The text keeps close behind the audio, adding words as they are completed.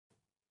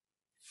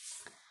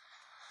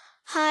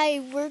Hi,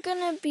 we're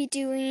gonna be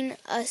doing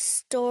a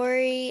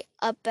story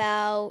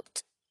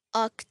about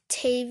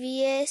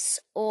Octavius,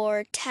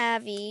 or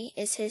Tavi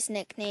is his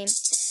nickname,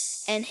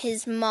 and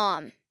his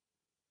mom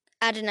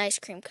at an ice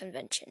cream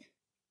convention.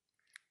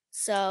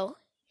 So,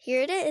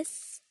 here it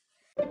is.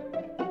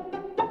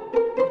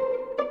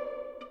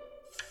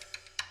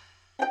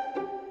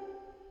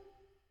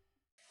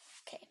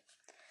 Okay.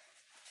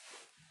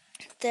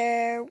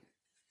 There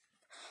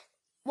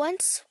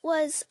once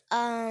was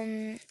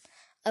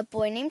a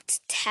boy named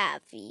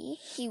Tavi.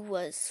 He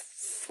was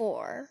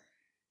 4,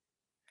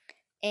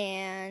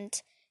 and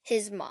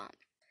his mom.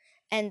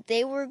 And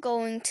they were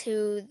going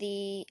to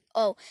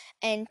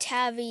and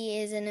Tavi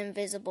is an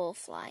invisible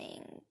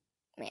flying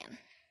man.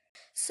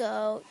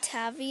 So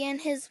Tavi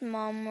and his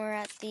mom were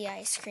at the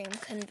ice cream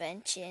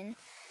convention.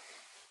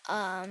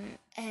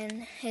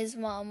 And his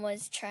mom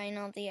was trying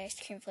all the ice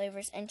cream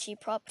flavors, and she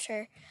propped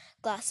her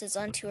glasses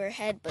onto her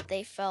head, but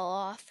they fell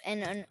off,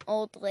 and an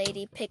old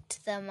lady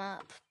picked them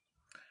up.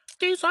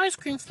 These ice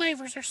cream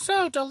flavors are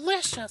so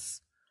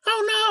delicious.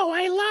 Oh no,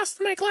 I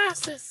lost my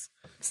glasses.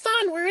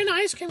 Son, we're in an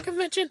ice cream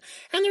convention,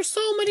 and there's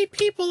so many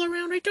people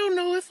around, I don't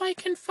know if I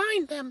can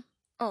find them.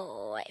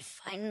 Oh, I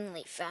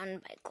finally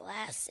found my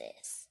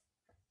glasses.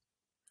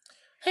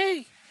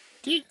 Hey,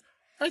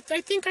 I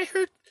think I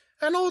heard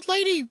an old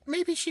lady.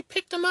 Maybe she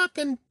picked them up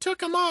and took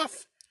them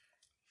off.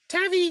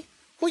 Tavi,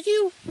 will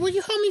you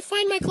help me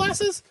find my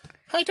glasses?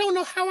 I don't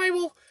know how I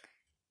will.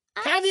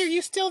 Tavi, are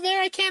you still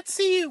there? I can't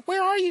see you.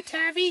 Where are you,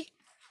 Tavi?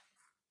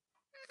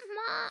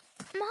 Mom,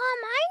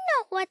 I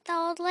know what the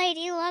old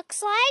lady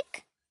looks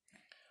like.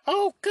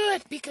 Oh,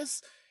 good,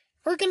 because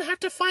we're gonna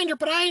have to find her,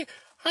 but I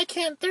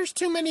can't. There's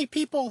too many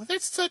people.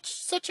 It's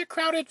such a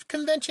crowded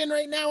convention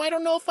right now. I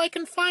don't know if I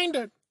can find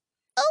her.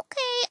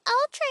 Okay,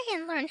 I'll try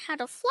and learn how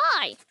to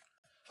fly.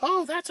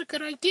 Oh, that's a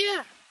good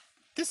idea.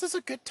 This is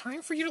a good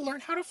time for you to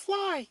learn how to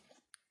fly.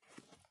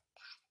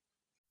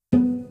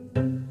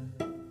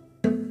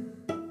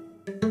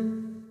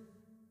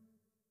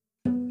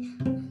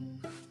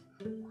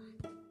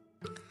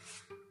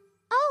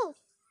 Oh,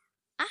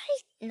 I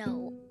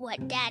know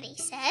what Daddy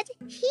said.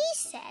 He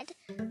said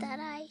that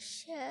I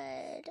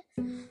should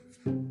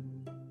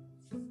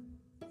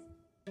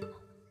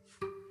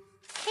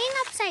hang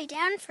upside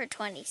down for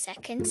 20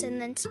 seconds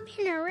and then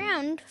spin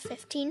around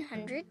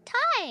 1,500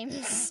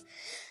 times.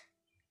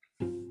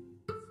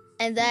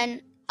 And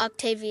then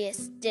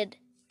Octavius did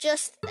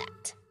just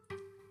that.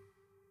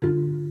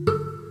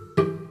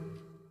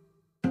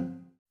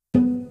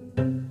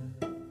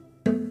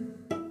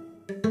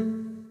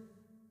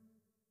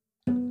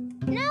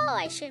 Now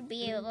I should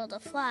be able to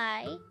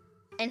fly.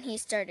 And he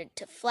started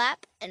to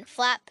flap and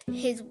flap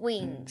his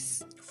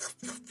wings.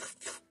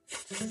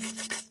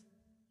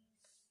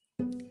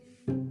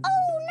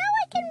 Oh, now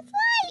I can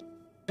fly!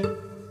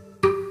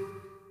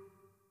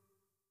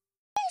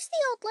 There's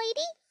the old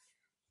lady.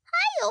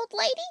 Hi, old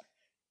lady.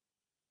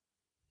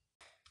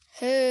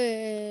 Hey,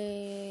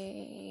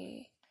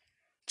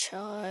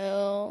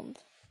 child.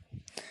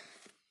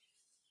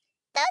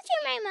 Those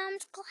are my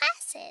mom's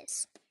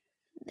glasses.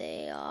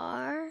 They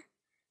are?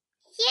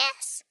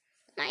 Yes,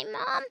 my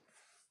mom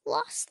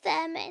lost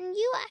them and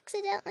you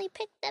accidentally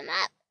picked them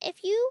up.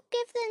 If you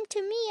give them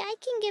to me, I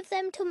can give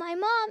them to my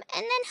mom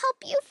and then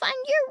help you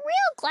find your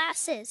real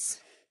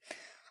glasses.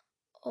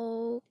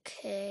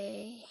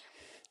 Okay.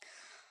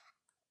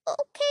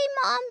 Okay,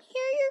 Mom,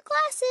 here are your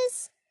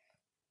glasses.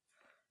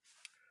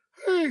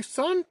 Hey,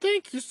 son,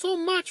 thank you so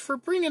much for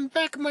bringing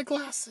back my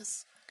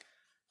glasses.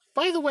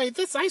 By the way,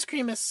 this ice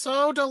cream is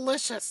so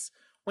delicious.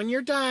 When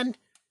you're done,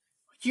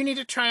 you need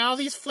to try all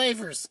these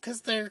flavors,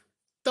 because they're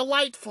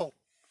delightful.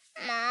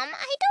 Mom,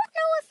 I don't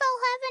know if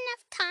I'll have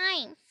enough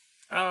time.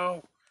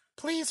 Oh,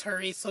 please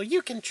hurry so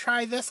you can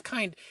try this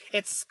kind.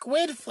 It's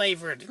squid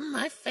flavored,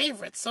 my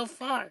favorite so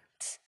far.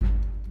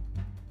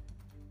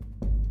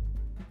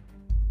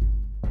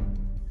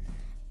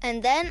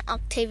 And then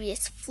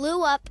Octavius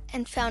flew up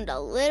and found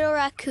a little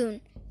raccoon.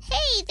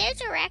 Hey,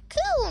 there's a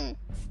raccoon.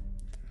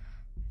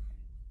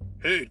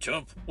 Hey,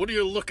 Chump, what are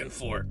you looking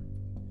for?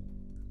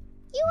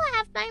 You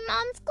have my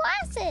mom's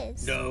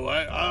glasses.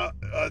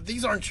 No,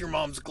 these aren't your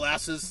mom's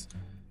glasses.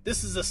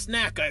 This is a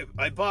snack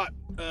I bought,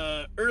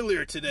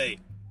 earlier today.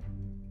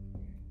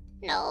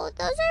 No,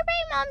 those are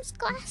my mom's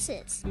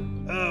glasses.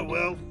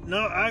 Well,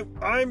 no,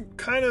 I'm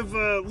kind of,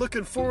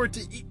 looking forward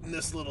to eating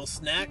this little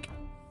snack.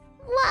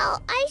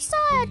 Well, I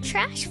saw a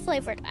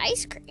trash-flavored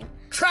ice cream.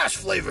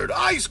 Trash-flavored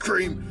ice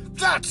cream?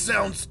 That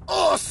sounds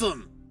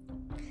awesome!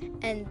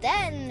 And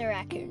then the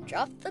raccoon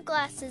dropped the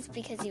glasses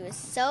because he was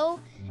so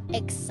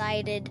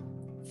excited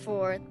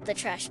for the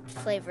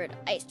trash-flavored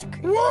ice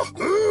cream.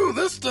 Woohoo!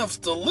 This stuff's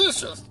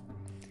delicious!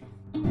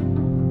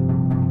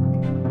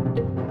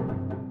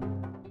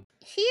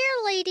 Here,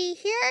 lady,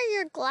 here are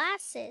your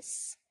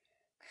glasses.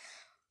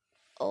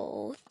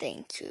 Oh,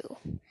 thank you.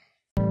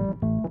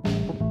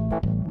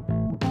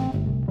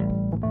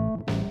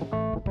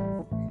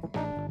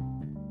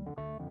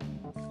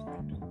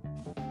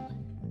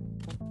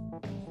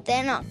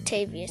 Then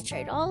Octavius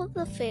tried all of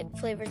the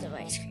flavors of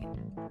ice cream.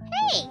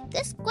 Hey,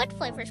 this squid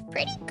flavor's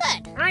pretty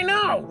good. I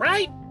know,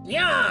 right?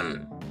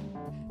 Yum!